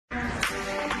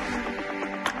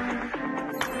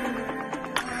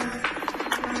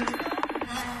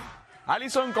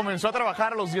Allison comenzó a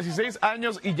trabajar a los 16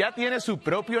 años y ya tiene su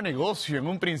propio negocio. En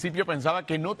un principio pensaba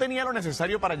que no tenía lo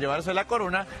necesario para llevarse la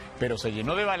corona, pero se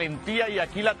llenó de valentía y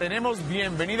aquí la tenemos.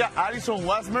 Bienvenida Allison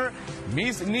Wassmers,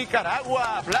 Miss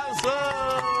Nicaragua. ¡Aplausos!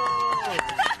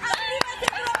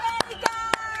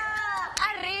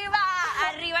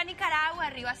 Arriba Nicaragua,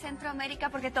 arriba Centroamérica,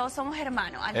 porque todos somos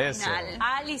hermanos al final.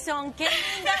 Allison, qué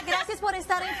linda, gracias por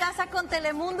estar en casa con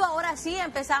Telemundo. Ahora sí,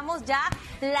 empezamos ya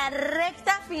la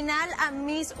recta final a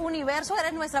Miss Universo.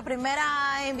 Eres nuestra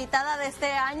primera invitada de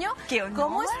este año. ¡Qué honor!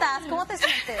 ¿Cómo estás? ¿Cómo te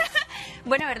sientes?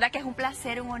 Bueno, verdad que es un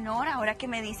placer, un honor, ahora que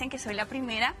me dicen que soy la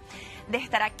primera, de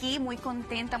estar aquí, muy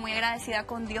contenta, muy agradecida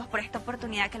con Dios por esta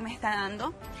oportunidad que Él me está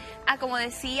dando. Como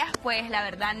decías, pues la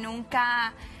verdad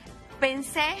nunca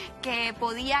pensé que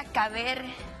podía caber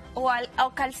o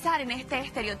calzar en este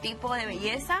estereotipo de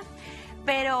belleza,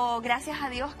 pero gracias a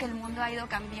Dios que el mundo ha ido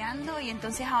cambiando y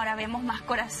entonces ahora vemos más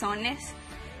corazones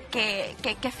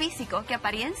que físico, que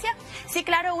apariencia. Sí,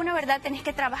 claro, uno, ¿verdad? Tenés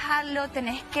que trabajarlo,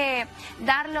 tenés que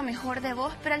dar lo mejor de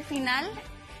vos, pero al final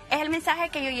es el mensaje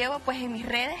que yo llevo pues en mis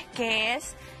redes, que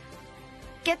es: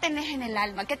 ¿qué tenés en el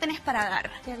alma? ¿Qué tenés para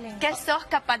dar? ¿Qué sos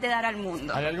capaz de dar al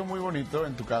mundo? Hay algo muy bonito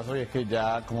en tu caso y es que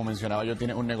ya, como mencionaba yo,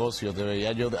 tienes un negocio. Te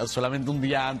veía yo solamente un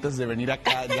día antes de venir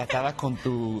acá, ya estabas con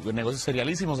tu negocio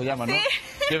Cerealísimo, se llama, ¿no? Sí.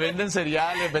 Que venden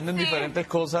cereales, venden Sí. diferentes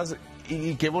cosas.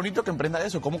 Y qué bonito que emprenda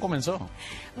eso. ¿Cómo comenzó?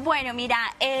 Bueno, mira,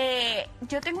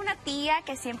 yo tengo una tía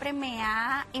que siempre me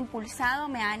ha impulsado,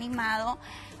 me ha animado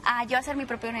a yo hacer mi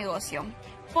propio negocio.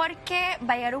 Porque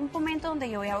va a llegar un momento donde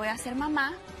yo ya voy a ser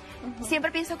mamá.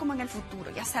 Siempre pienso como en el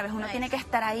futuro, ya sabes, uno tiene que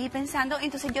estar ahí pensando.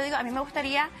 Entonces yo digo, a mí me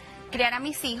gustaría criar a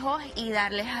mis hijos y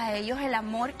darles a ellos el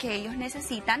amor que ellos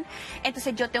necesitan.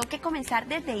 Entonces yo tengo que comenzar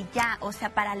desde ya, o sea,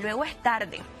 para luego es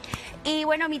tarde. Y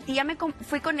bueno, mi tía,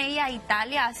 fui con ella a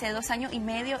Italia hace 2 años y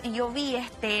medio y yo vi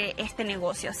este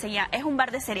negocio, o sea, es un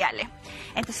bar de cereales.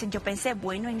 Entonces yo pensé,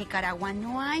 bueno, en Nicaragua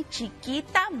no hay,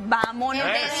 chiquita, vámonos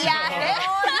de viaje.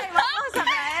 Vamos a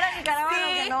traer a Nicaragua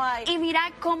lo que no hay. Y mira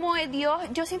cómo es Dios,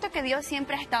 yo siento que Dios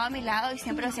siempre ha estado a mi lado y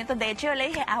siempre lo siento. De hecho, yo le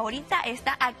dije, ahorita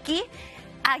está aquí,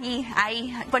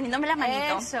 ahí, poniéndome las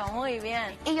manitos. Eso, muy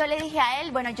bien. Y yo le dije a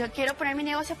él, bueno, yo quiero poner mi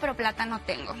negocio, pero plata no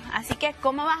tengo. Así que,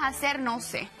 ¿cómo vas a hacer? No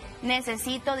sé.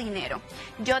 Necesito dinero.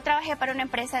 Yo trabajé para una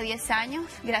empresa 10 años,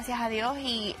 gracias a Dios,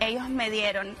 y ellos me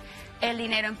dieron el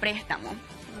dinero en préstamo.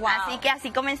 Wow. Así que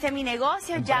así comencé mi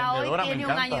negocio, ya hoy tiene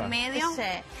 1 año y medio. Sí.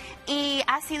 Y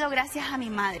ha sido gracias a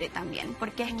mi madre también,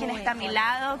 porque es quien está a mi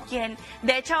lado,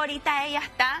 de hecho ahorita ella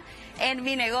está en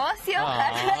mi negocio.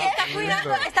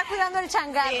 Está cuidando el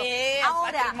changarro. Sí,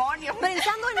 ahora, patrimonio.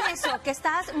 pensando en eso, que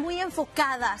estás muy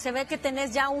enfocada, se ve que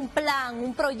tenés ya un plan,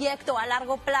 un proyecto a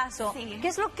largo plazo. Sí. ¿Qué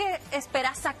es lo que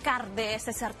esperas sacar de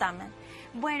este certamen?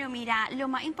 Bueno, mira, lo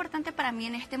más importante para mí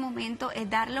en este momento es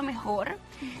dar lo mejor,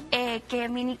 que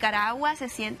mi Nicaragua se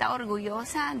sienta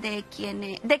orgullosa de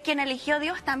quien eligió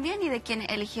Dios también y de quien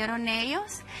eligieron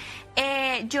ellos.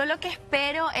 Yo lo que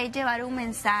espero es llevar un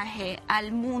mensaje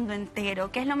al mundo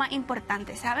entero, que es lo más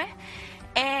importante, ¿sabes?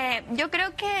 Yo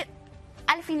creo que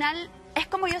al final es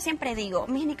como yo siempre digo,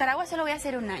 mi Nicaragua solo voy a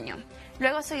hacer 1 año,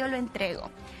 luego eso yo lo entrego.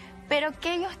 Pero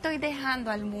 ¿qué yo estoy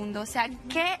dejando al mundo? O sea,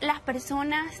 ¿qué las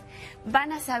personas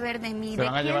van a saber de mí? Se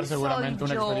van a llevar seguramente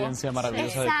una experiencia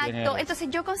maravillosa. Exacto. De quién eres. Entonces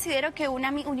yo considero que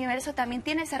una Miss Universo también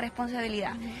tiene esa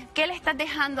responsabilidad. ¿Qué le estás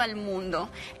dejando al mundo?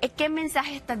 ¿Qué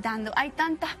mensaje estás dando? Hay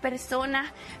tantas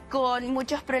personas con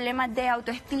muchos problemas de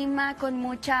autoestima,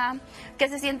 que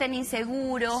se sienten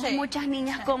inseguros, muchas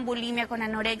niñas con bulimia, con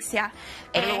anorexia.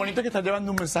 Pero lo bonito es que estás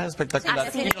llevando un mensaje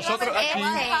espectacular. Y nosotros aquí,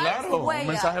 claro, un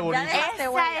mensaje bonito.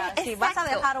 Sí, vas a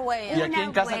dejar huella. Y aquí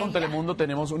en Casa con Telemundo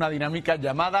tenemos una dinámica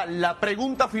llamada La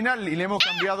Pregunta Final y le hemos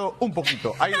cambiado un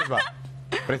poquito. Ahí les va.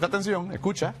 Presta atención,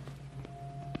 escucha.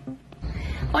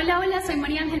 Hola, soy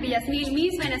María Ángel Villasmil,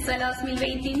 Miss Venezuela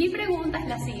 2020 y mi pregunta es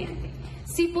la siguiente.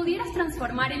 Si pudieras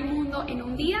transformar el mundo en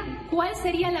un día, ¿cuál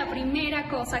sería la primera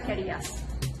cosa que harías?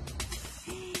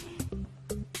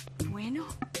 Bueno,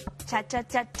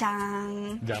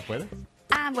 chan. ¿Ya puedes?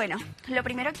 Bueno, lo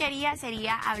primero que haría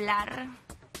sería hablar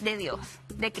de Dios,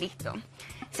 de Cristo.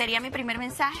 Sería mi primer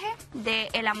mensaje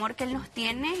del amor que Él nos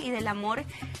tiene y del amor.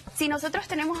 Si nosotros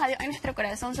tenemos a Dios en nuestro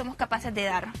corazón, somos capaces de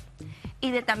dar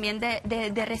y también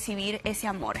de recibir ese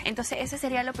amor. Entonces ese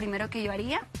sería lo primero que yo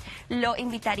haría. Lo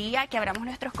invitaría a que abramos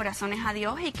nuestros corazones a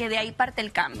Dios y que de ahí parte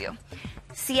el cambio.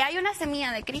 Si hay una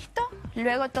semilla de Cristo,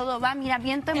 luego todo va, mira,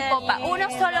 viento en popa.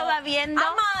 Uno solo va viendo.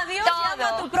 Ama a Dios todo. y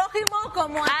ama a tu prójimo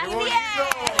como a ti. Así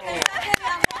es. El mensaje de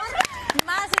amor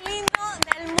más lindo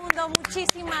del mundo.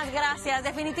 Muchísimas gracias.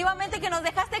 Definitivamente que nos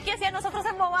dejaste aquí así a nosotros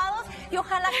embobados y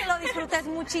ojalá que lo disfrutemos. disfrutes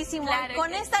muchísimo. Claro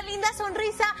Con esta linda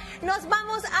sonrisa nos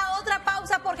vamos a otra pausa.